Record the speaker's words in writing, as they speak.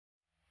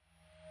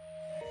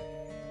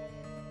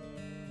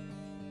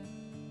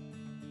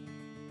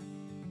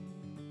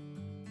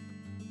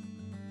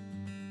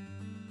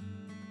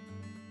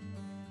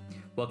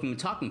Welcome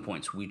to Talking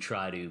Points. We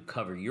try to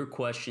cover your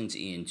questions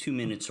in 2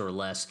 minutes or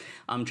less.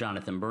 I'm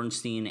Jonathan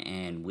Bernstein,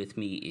 and with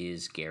me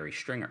is Gary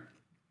Stringer.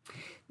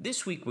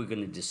 This week, we're going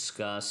to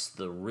discuss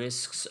the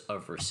risks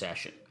of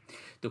recession.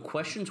 The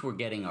questions we're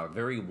getting are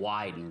very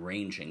wide and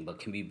ranging, but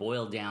can be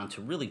boiled down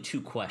to really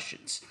two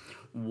questions.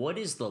 What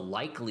is the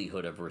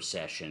likelihood of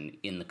recession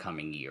in the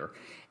coming year?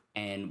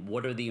 And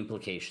what are the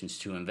implications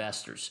to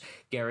investors?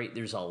 Gary,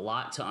 there's a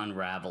lot to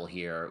unravel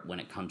here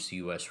when it comes to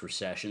U.S.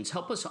 recessions.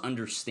 Help us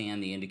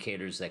understand the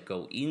indicators that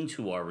go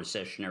into our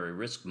recessionary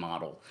risk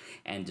model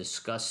and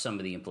discuss some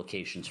of the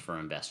implications for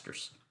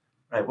investors.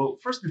 Right. Well,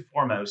 first and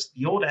foremost,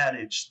 the old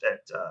adage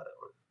that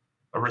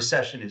a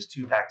recession is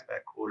two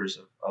back-to-back quarters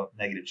of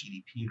negative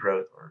GDP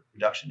growth or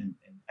reduction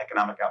in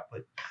economic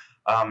output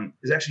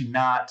is actually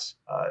not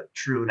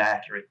true and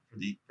accurate for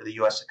the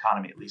U.S.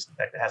 economy, at least. In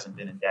fact, it hasn't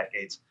been in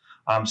decades.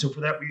 So for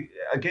that,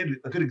 again,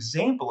 a good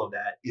example of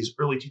that is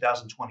early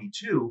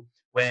 2022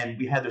 when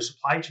we had those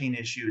supply chain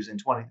issues in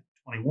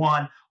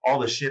 2021. All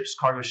the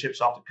cargo ships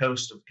off the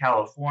coast of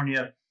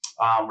California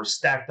were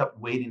stacked up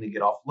waiting to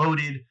get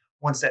offloaded.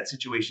 Once that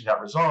situation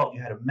got resolved,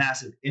 you had a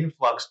massive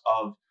influx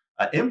of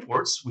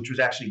imports, which was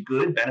actually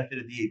good,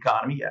 benefited the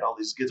economy. You had all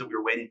these goods that we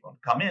were waiting for to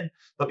come in.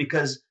 But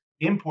because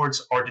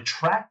imports are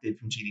detracted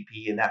from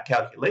GDP in that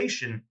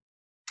calculation,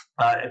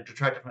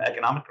 detracted from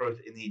economic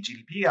growth in the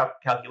GDP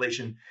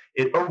calculation,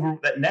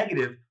 that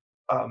negative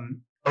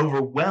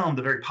overwhelmed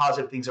the very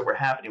positive things that were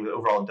happening with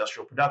overall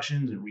industrial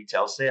production and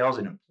retail sales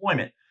and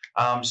employment.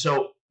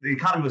 So the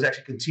economy was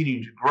actually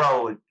continuing to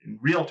grow in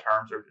real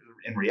terms or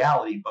in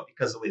reality, but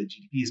because of the way the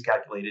GDP is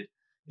calculated,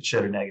 it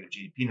showed a negative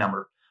GDP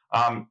number.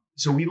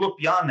 So we look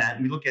beyond that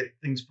and we look at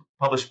things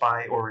published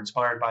by or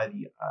inspired by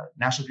the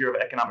National Bureau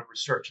of Economic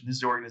Research. And this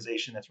is the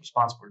organization that's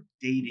responsible for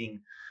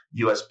dating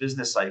U.S.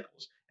 business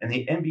cycles. And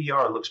the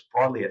NBR looks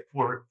broadly at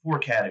four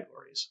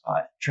categories: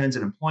 trends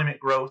in employment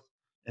growth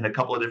in a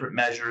couple of different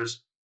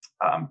measures,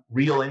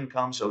 real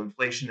income, so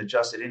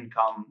inflation-adjusted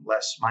income,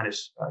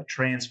 minus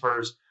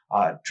transfers,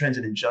 trends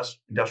in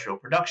industrial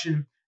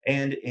production,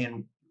 and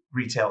in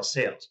retail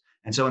sales.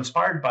 And so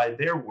inspired by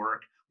their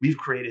work, we've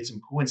created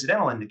some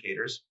coincidental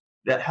indicators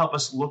that help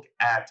us look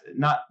at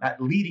not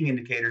leading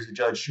indicators to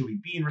judge should we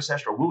be in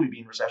recession or will we be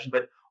in recession,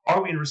 but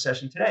are we in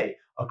recession today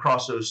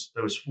across those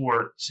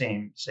four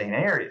same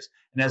areas.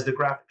 And as the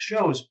graphic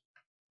shows,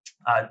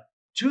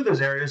 two of those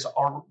areas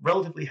are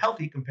relatively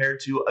healthy compared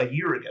to a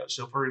year ago.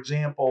 So for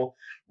example,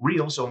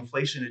 so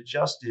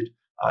inflation-adjusted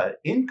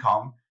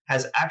income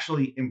has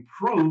actually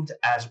improved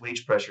as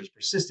wage pressures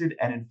persisted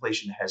and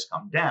inflation has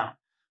come down.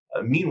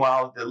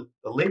 Meanwhile, the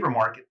labor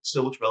market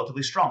still looks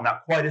relatively strong,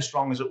 not quite as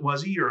strong as it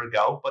was a year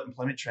ago, but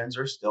employment trends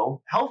are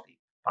still healthy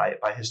by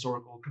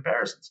historical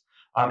comparisons.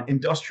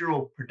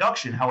 Industrial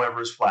production, however,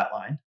 is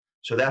flatlined,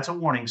 so that's a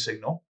warning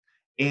signal.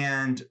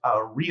 And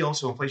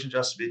so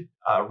inflation-adjusted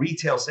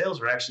retail sales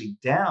are actually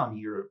down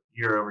year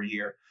over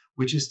year,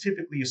 which is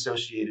typically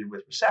associated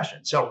with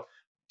recession. So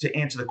to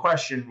answer the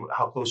question,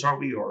 how close are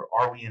we, or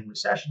are we in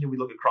recession? We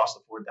look across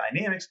the four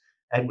dynamics.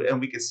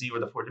 And we can see, or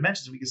the four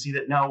dimensions, we can see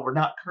that no, we're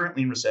not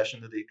currently in recession,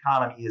 that the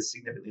economy is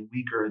significantly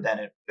weaker than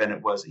it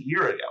was a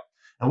year ago.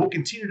 And we'll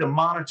continue to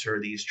monitor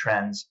these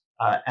trends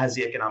as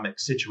the economic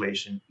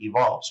situation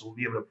evolves. So we'll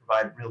be able to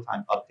provide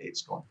real-time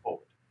updates going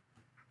forward.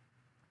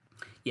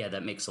 Yeah,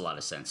 that makes a lot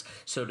of sense.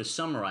 So to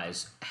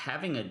summarize,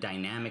 having a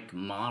dynamic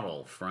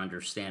model for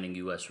understanding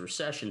U.S.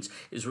 recessions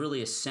is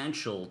really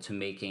essential to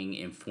making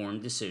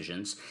informed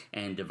decisions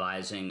and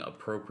devising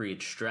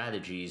appropriate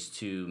strategies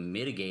to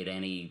mitigate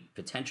any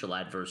potential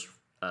adverse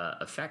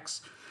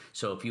effects.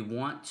 So if you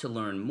want to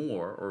learn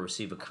more or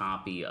receive a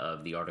copy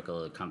of the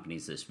article that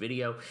accompanies this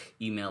video,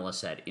 email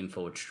us at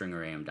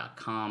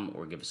info@stringeram.com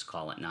or give us a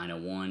call at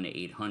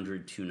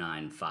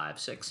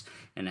 901-800-2956.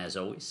 And as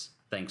always,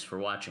 thanks for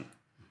watching.